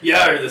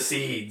Yeah, or the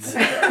seeds.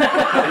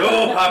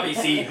 No poppy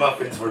seed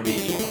muffins for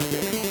me.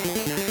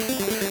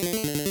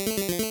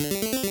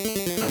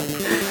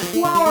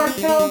 Flower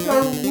counts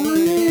are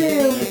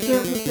really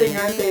surfacing,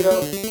 aren't they,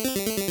 though?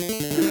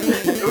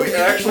 Are we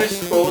actually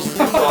supposed to be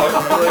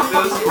talking like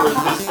this, or is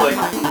this like,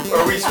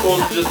 are we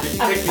supposed to just be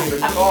picking the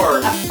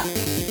cards?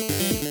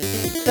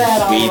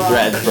 Sweet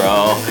threads,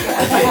 bro.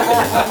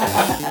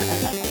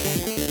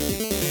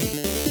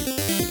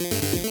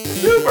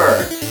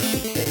 Super!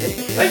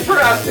 Thanks for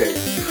asking.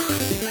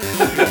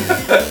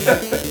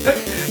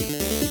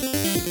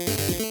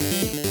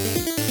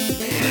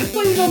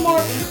 Please no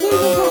more.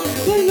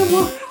 Please no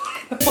more.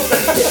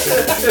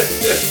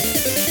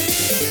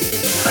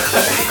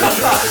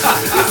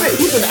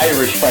 He's an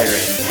Irish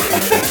pirate.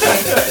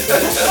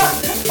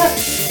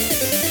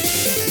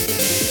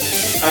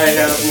 I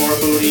have more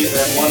booty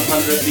than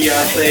 100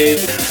 Beyoncés.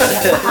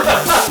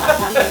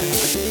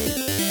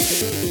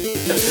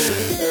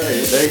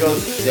 Alright, there he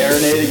goes,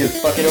 serenading his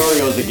fucking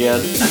Oreos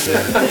again.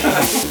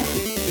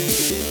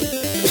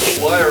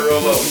 Why a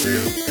robot would be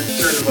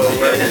concerned about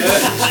wearing a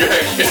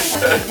jacket?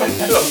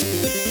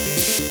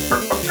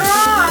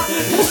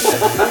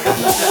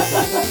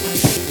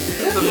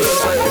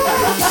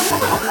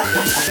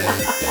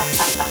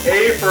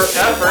 A for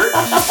effort.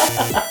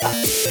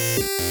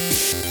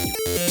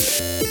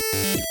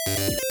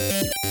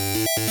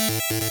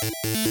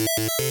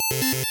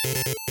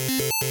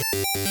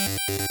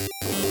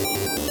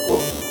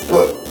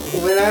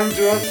 When I'm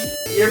drunk,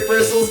 your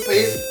personal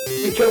space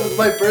becomes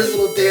my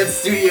personal dance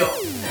studio.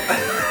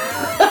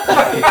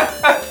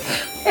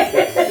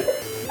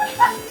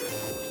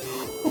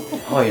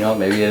 Oh, you know,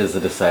 maybe it is the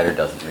decider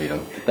doesn't read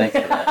them. Thanks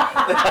for that.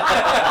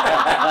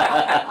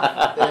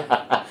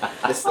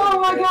 Oh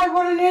my God,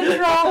 what an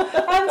intro.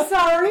 I'm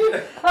sorry.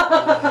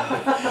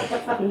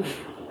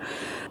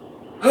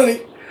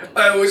 Honey,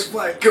 I always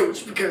fly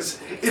coach because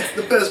it's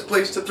the best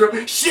place to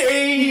throw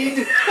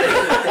shade.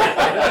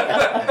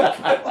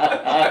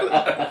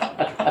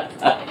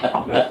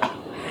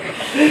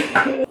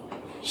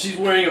 She's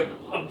wearing a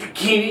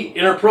bikini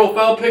in her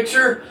profile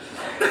picture.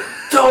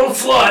 Total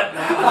slut.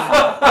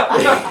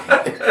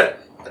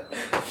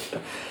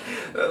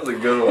 That was a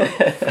good one.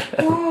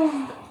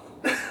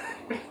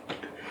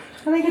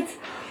 I think it's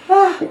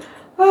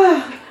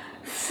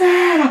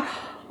sad.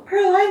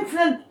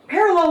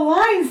 Parallel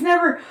lines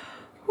never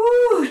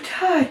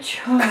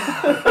touch.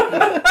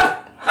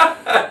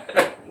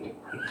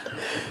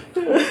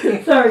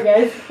 Sorry,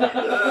 guys.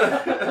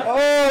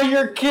 Oh,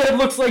 your kid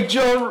looks like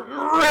Joan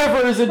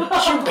Rivers and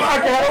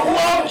Chewbacca had a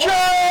love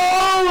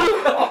child!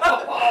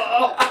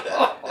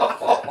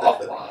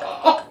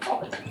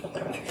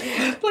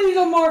 Please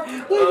no more.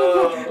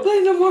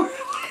 Please no more.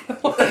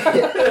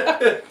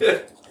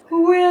 Who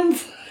wins?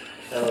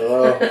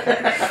 Oh.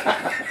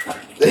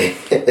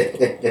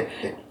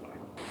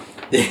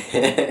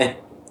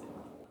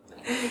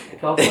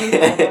 Well,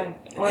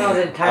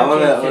 the time I'm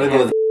gonna go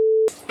with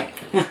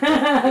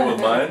With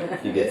mine?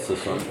 You get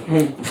this one.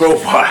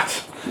 Robot.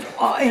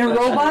 Oh, in a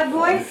robot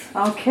voice?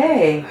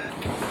 Okay.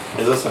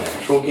 Is this an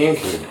actual game?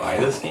 Can we buy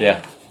this game?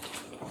 Yeah.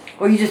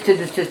 Well, you just did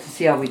this just to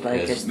see how we'd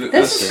like Yes. it.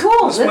 This is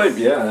cool. This might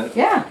be it.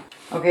 Yeah.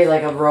 Okay,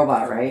 like a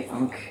robot, right?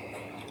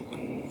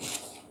 Okay.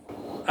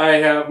 I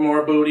have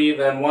more booty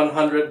than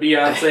 100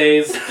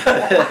 Beyoncés.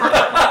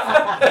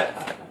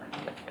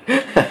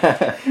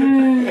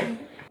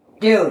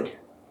 Dude,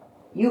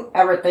 you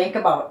ever think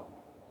about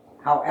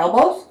how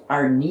elbows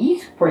are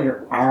knees for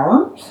your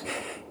arms?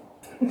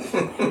 This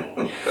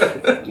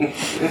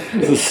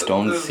is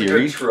Stone This is a good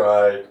series.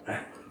 try.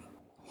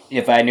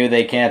 If I knew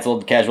they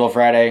canceled Casual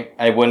Friday,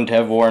 I wouldn't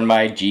have worn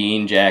my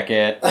jean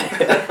jacket.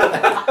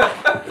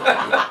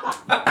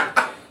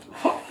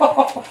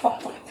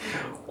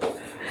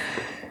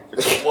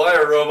 Why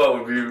a robot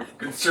would be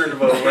concerned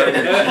about wearing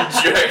a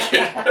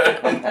jacket? I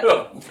don't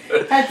know.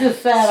 That's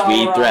just sad.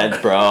 Sweet all threads,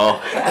 bro.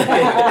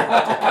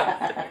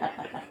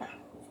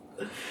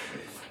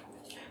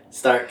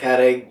 start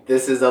cutting.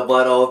 This is a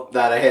butthole,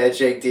 not a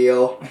handshake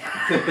deal.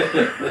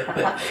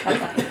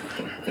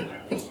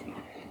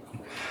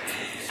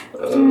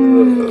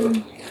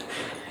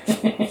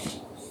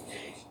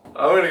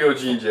 I'm gonna go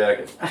jean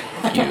jacket.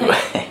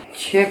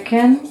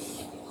 Chicken.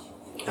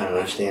 I don't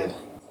understand.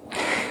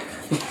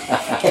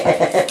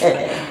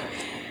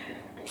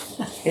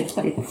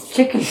 It's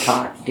chicken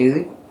talk,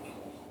 dude.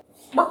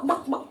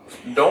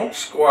 Don't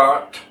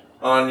squat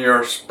on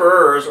your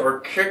spurs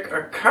or kick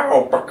a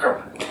cow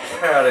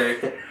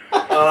patty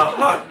on a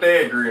hot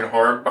day,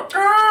 Greenhorn. That's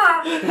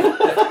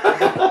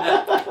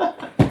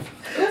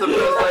the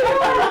best I can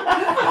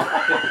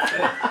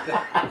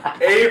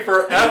do. A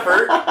for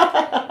effort.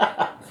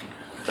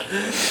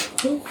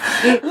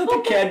 The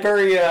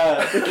Cadbury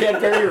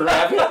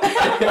rabbit.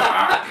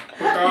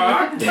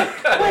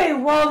 Wait,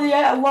 while the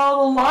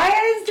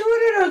lion is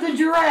doing it or the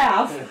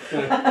giraffe?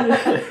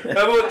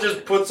 How about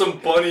just put some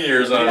bunny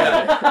ears on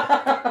it?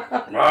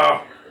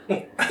 Wow.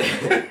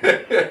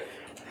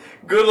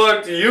 good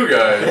luck to you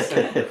guys.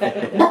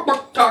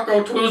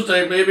 Taco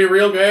Tuesday, baby,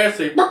 real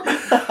gassy. You're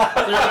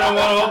gonna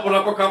want to open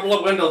up a couple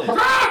of windows.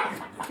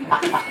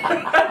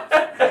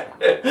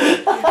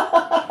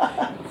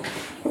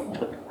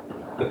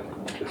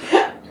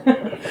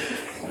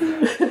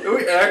 Are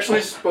we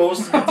actually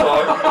supposed to be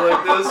talking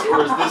like this,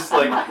 or is this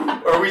like?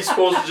 Are we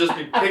supposed to just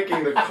be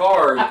picking the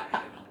card?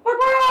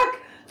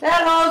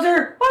 That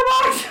hoser,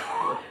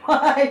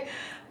 my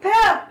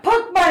Pat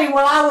put money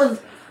when I was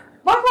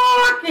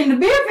in the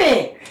beer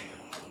pig.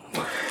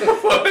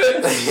 What?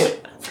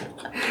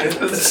 It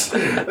sounds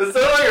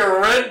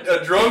like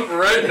a drunk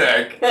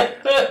redneck.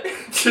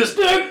 Just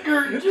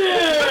Dr.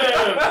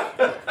 Jim!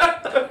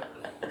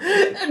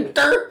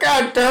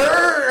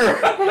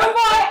 Have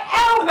I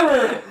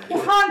ever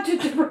wanted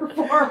to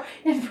perform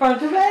in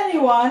front of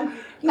anyone?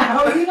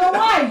 Now you know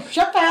why.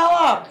 Shut the hell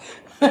up.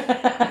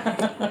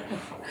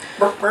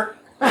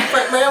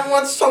 Man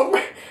wants so.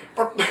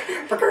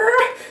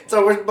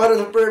 So much butter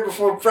the bird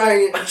before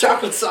frying it in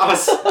chocolate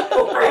sauce.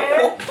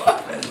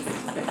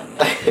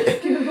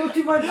 Did you go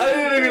too much? I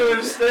didn't even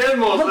understand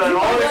most of that.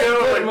 All I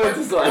got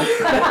was like,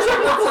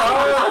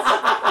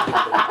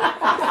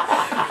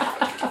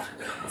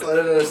 So I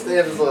didn't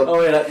understand this one. Oh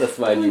wait, that's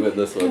fine. You went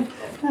this one.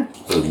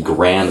 The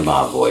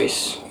grandma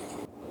voice.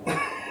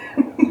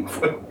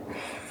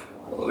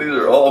 well, these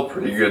are all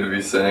pretty good to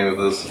be saying with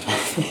this.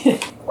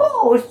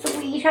 Oh,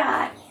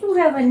 sweetheart, you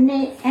have an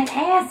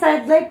ass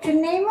I'd like to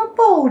name a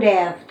boat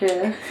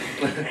after.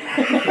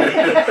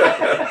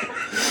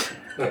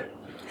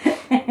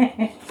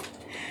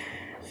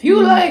 If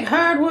you like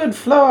hardwood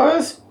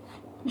floors,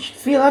 you should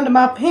feel under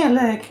my pant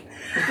leg.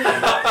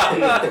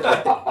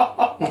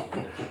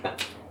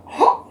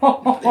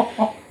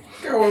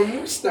 Going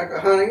moose knuckle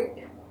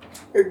hunting.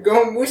 Or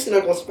going moose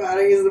knuckle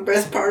spotting is the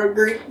best part of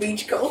Greek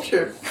beach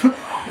culture.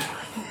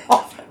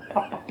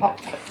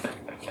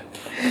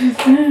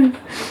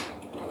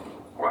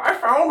 Well, I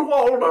found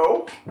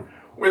Waldo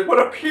with what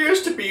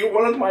appears to be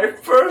one of my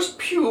first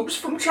pubes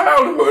from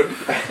childhood.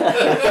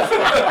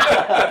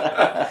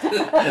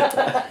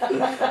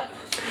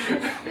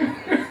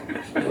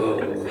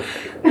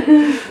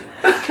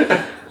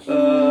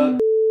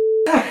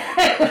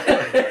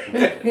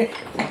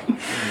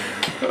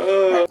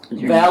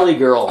 Valley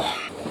Girl.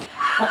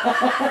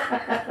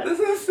 This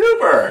is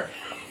super.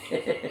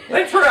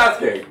 Thanks for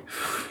asking.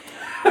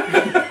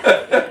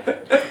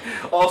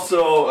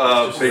 Also,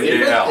 Big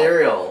Gay Al.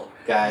 Material,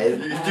 guys.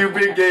 You do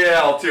Big Gay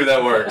Al too,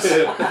 that works.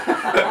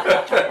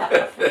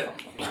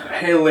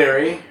 Hey,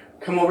 Larry,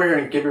 come over here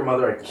and give your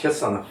mother a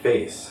kiss on the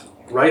face.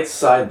 Right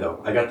side,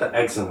 though. I got the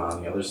eczema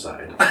on the other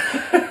side.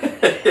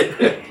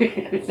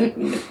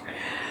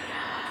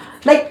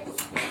 Like,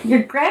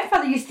 your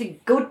grandfather used to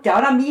go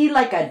down on me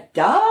like a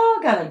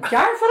dog on a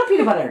jar full of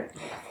peanut butter.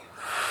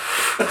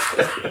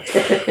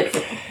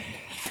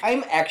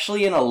 I'm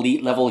actually an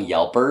elite level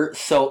Yelper,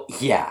 so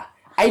yeah,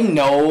 I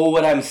know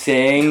what I'm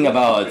saying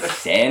about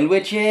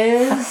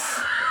sandwiches.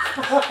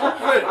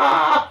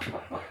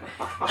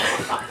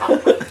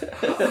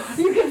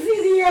 You can see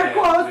the air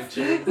quotes.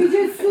 You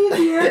just see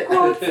the air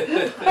quotes.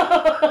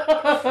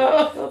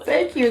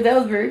 Thank you. That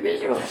was very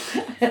visual.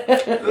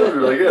 That was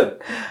really good.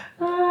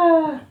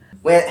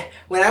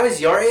 When I was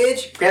your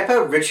age, Grandpa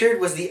Richard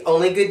was the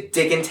only good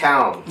dick in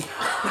town.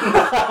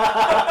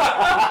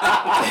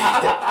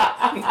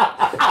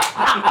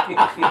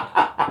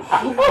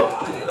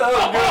 That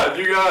was good.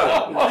 You got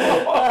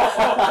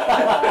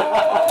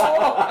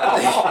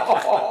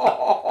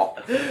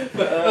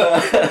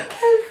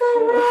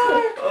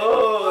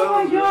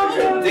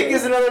it. Dick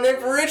is another name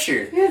for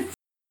Richard.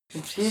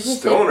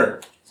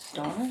 Stoner.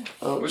 Stoner?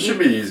 Which should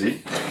be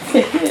easy.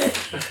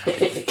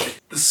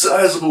 The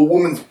size of a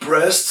woman's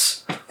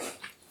breasts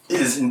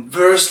is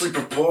inversely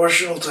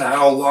proportional to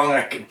how long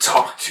I can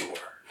talk to her.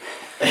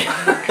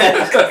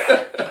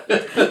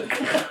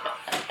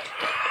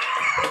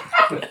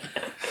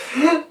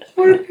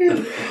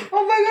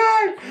 Oh my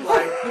god!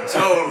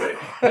 Totally.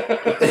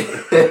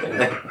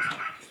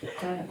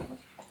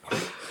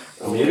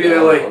 Maybe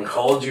I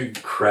called you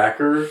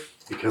Cracker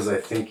because I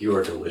think you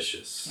are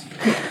delicious.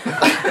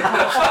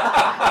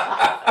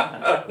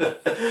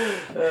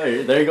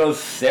 There he goes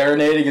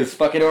serenading his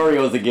fucking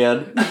Oreos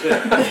again.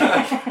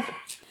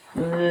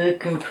 The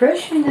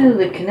compression of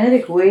the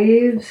kinetic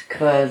waves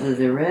causes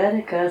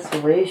erratic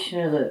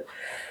oscillation of the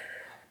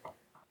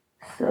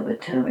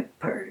subatomic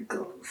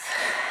particles.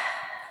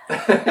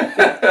 Did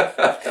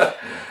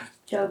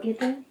y'all get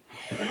that?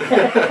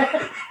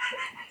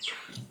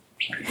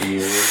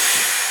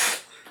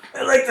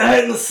 I like to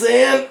hide in the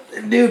sand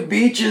and do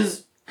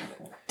beaches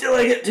till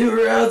I get too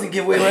aroused and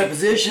give away my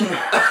position.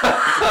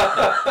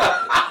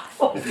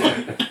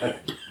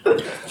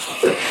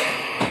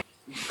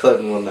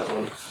 Clinton won that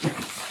one.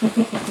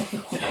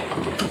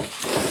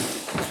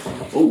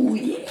 Oh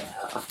yeah.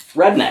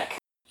 Redneck.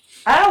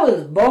 I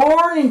was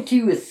born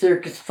into a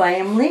circus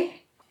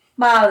family.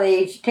 By the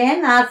age of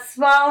 10, I was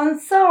swallowing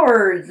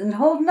swords and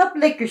holding up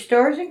liquor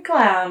stores in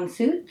clown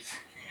suits.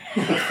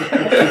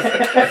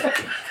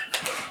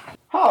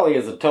 Holly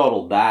is a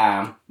total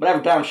dime, but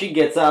every time she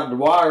gets out of the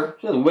water,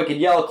 she has wicked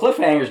yellow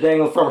cliffhangers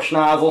dangling from her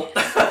schnozzle.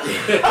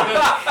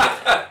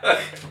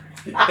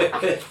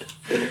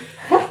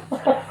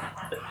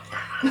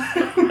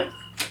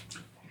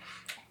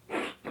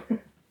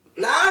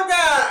 Now I've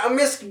got a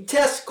Miss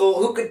Testicle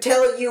who could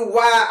tell you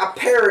why a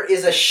parrot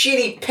is a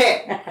shitty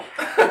pet.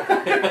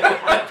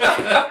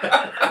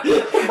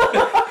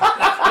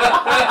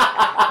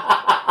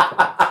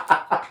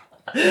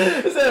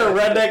 Is that a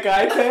redneck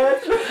eye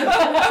patch?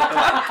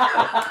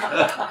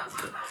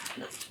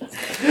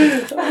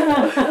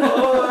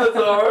 Oh, that's a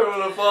hard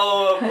one to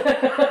follow up.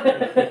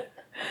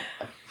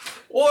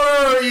 What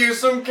are you,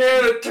 some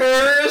kind of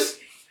terrorist?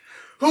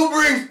 Who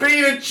brings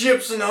pita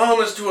chips and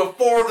hummus to a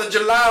 4th of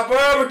July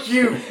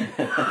barbecue?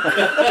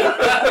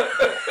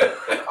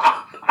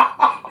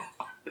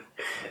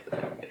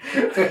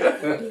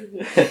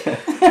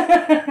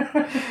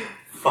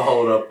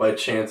 Followed up by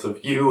chants of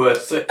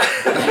USA.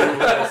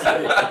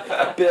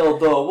 USA. Build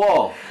the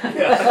wall.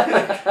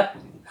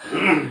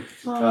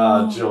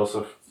 Ah,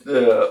 Joseph.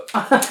 Yeah.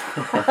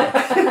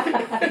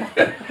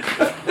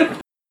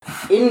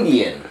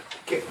 Indian.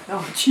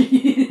 Oh,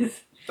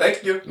 jeez.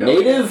 Thank you.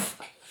 Native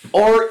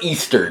or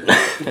Eastern? The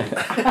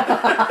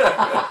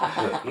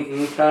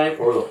eating kind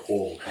or the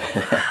whole?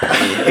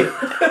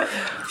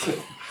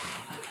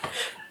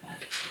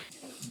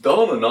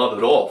 Donna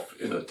nodded off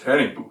in a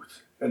tanning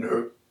booth, and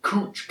her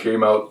cooch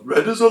came out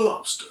red as a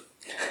lobster.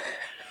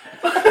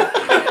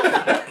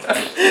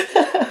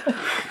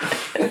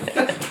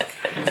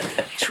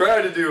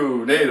 Try to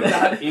do native.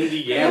 Not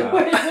Indiana.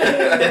 Wait a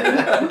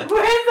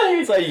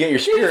That's how you get your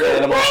spirit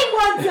animal. Wait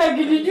 1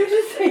 second. Did you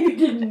just say you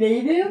did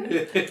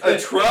native? I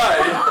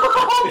tried.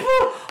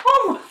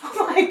 Oh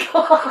my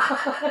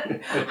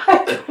god. I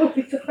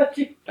totally thought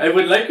you. I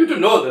would like you to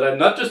know that I'm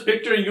not just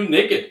picturing you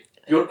naked.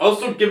 You're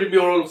also giving me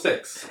oral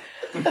sex.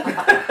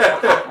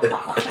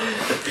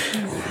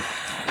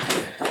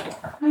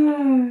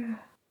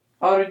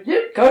 Our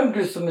dear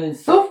congressman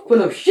is so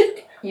full of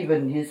shit,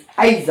 even his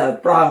eyes are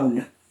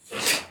brown.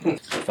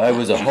 If I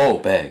was a whole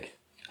bag,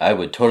 I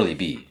would totally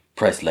be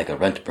priced like a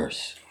rent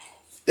purse.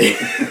 Trying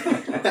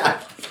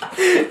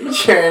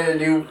to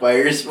do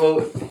fire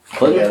smoke.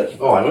 Clinton?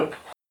 Oh, I went.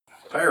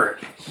 Pirate.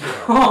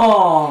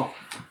 Oh.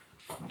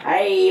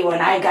 Aye, when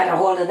I got a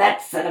hold of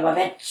that son of a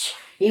bitch,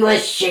 he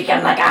was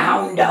shaking like a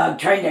hound dog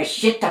trying to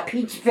shit a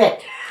peach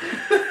fit.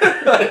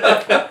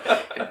 I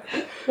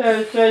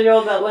was trying to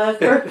hold that last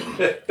word.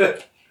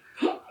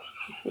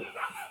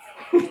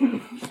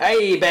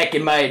 Hey, back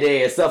in my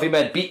day, a selfie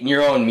meant beating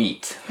your own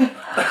meat.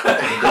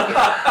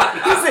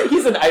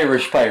 he's an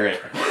Irish pirate.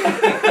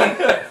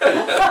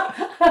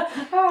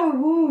 Oh,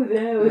 woo,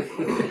 that was...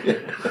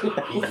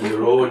 Eat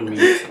your own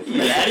meat.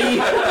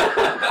 Daddy?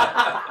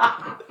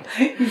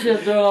 You should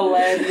throw a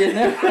lag in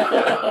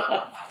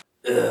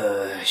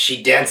there.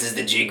 She dances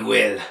the jig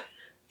well,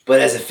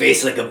 but has a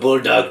face like a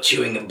bulldog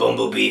chewing a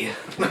bumblebee.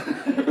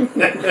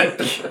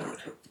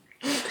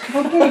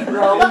 Okay,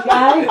 bro,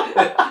 guy.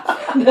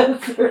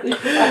 That's really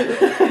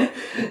funny.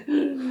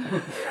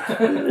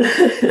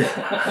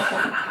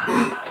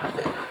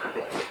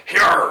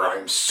 Here,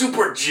 I'm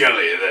super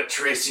jelly that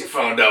Tracy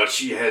found out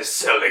she has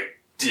celiac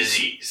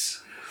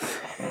disease.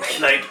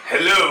 Like,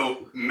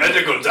 hello,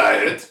 medical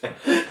diet.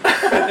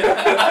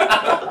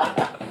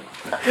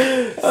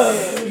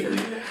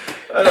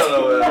 I don't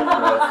know what happened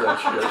about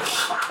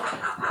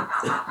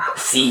that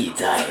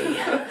Seeds,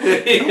 Yeah.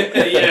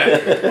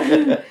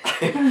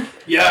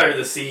 You're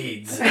the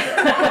seeds.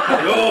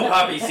 No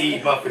poppy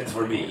seed muffins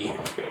for me.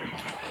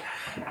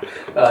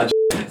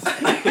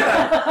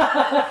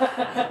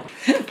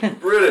 shit.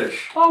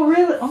 British. Oh,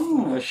 really?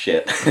 Oh. Oh,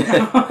 shit.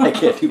 I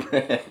can't do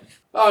that.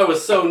 I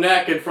was so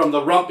knackered from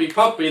the rumpy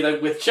pumpy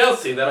that with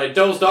Chelsea that I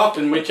dozed off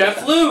in my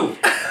chap's loo.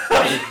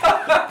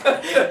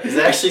 Does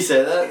it actually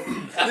say that?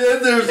 Yeah,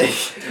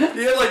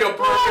 he had like a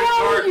perfect How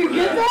card did you for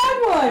get that.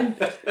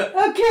 that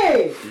one?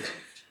 Okay.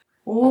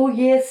 Oh,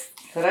 yes.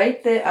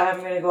 Right there. I'm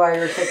going to go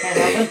Irish. I can't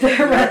help it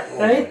there.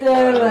 Right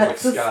there.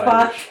 That's the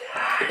spot.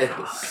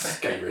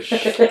 Irish.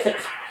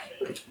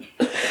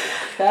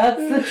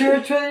 That's the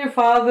church where your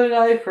father and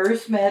I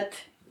first met.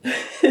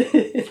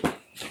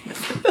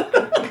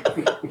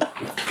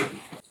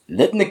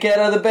 Letting the cat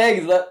out of the bag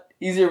is a lot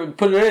easier to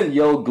put it in,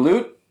 yo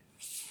glute.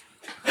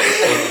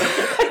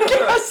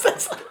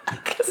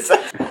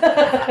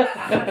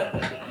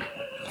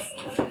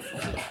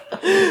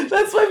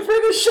 That's my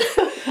British.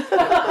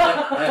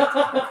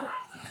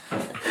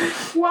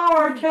 Wow,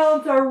 our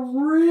talents are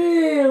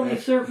really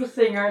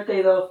surfacing, aren't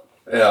they, though?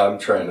 Yeah, I'm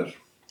trying to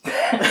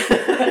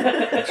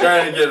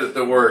get it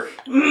to work.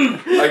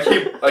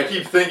 I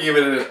keep thinking of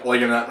it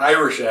like in an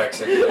Irish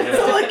accent. That's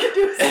all I can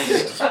do is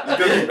It's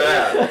gonna be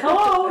bad.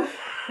 Hello.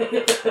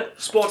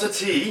 Spot of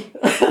tea.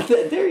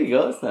 There you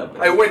go, that's not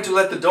bad. I went to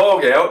let the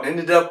dog out and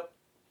ended up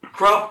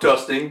crop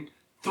dusting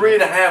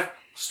 3.5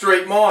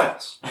 straight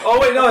miles. Oh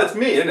wait, no, it's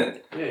me, isn't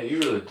it? Yeah,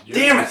 you're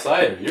Damn the it.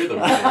 decider. You're the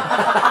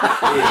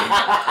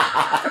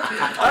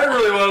I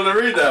really wanted to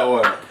read that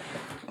one.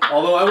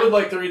 Although I would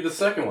like to read the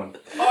second one.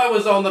 I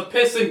was on the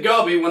piss and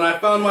gubby when I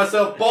found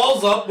myself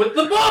balls up with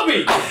the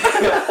bubby.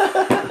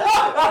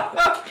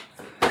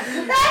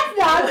 That's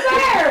not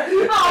fair!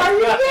 How are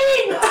you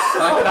mean?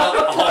 I got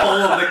all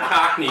of the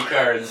Cockney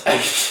cards.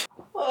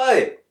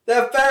 Oi,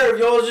 that ferret of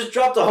yours just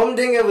dropped a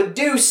humding of a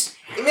deuce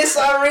in Miss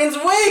Irene's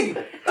wig!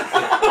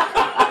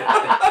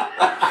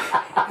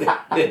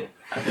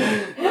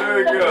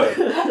 Very good.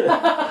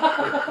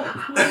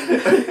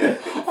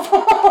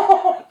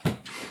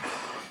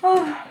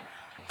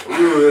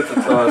 Ooh, that's a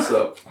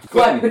toss-up.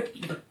 What?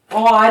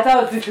 Oh, I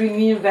thought it was between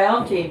me and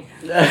Valentine.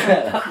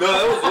 No,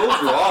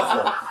 those were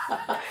awful.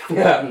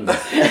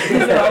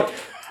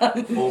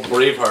 Old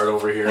Braveheart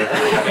over here.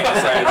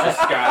 Decided if he's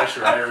Scottish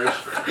or Irish.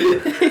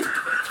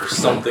 Or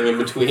something in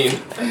between.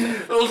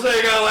 We'll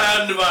take our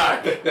land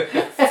back.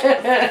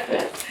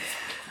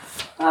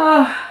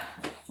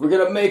 We're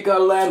gonna make our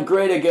land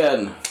great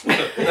again.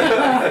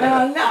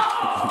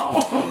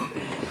 No!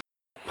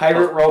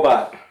 Pirate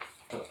robot.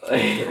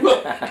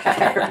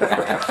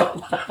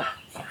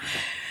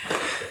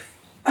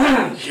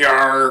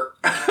 Yar.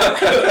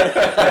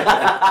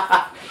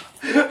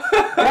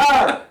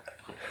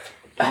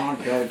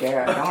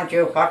 Don't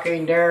you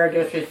fucking dare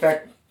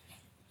disrespect.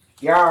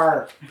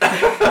 Yar.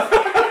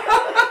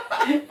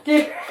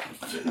 Dear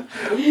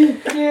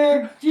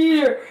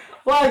Jeter,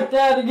 like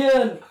that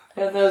again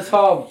in this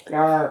home.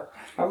 Yar.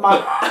 Come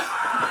on.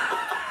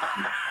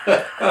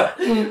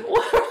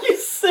 What are you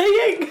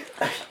saying?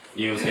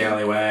 You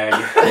scallywag.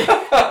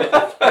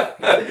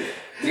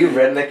 You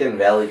redneck and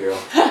valley girl.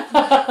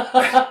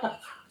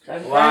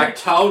 Like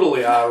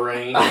totally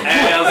Irene.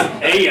 As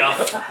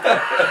if.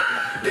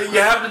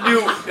 You have to do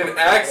an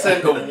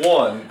accent of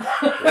one,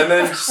 and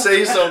then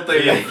say something.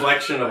 The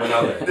inflection of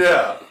another.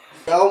 Yeah.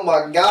 Oh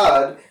my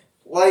god.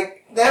 Like,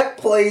 that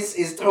place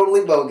is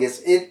totally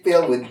bogus. It's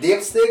filled with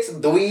dipsticks,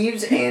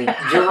 dweebs, and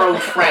Euro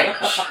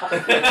French.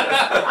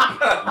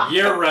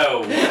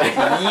 Euro.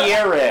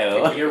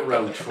 Euro.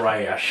 Euro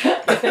trash.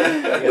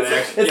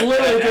 It's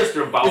literally just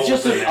it's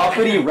just an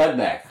uppity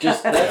redneck.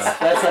 Just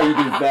that's how you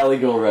do Valley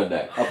Girl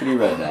redneck. Uppity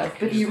redneck.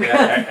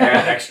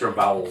 Add extra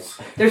vowels.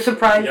 They're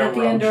surprised at the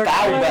Euro. indoor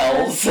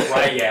Bowels.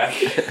 Right, yeah.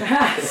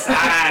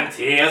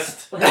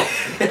 Scientist. Look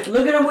at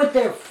them with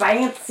their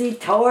fancy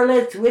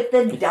toilets with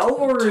the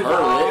doors And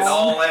on.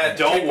 all that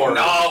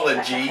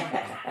technology.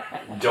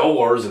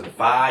 Doors and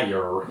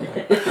fire.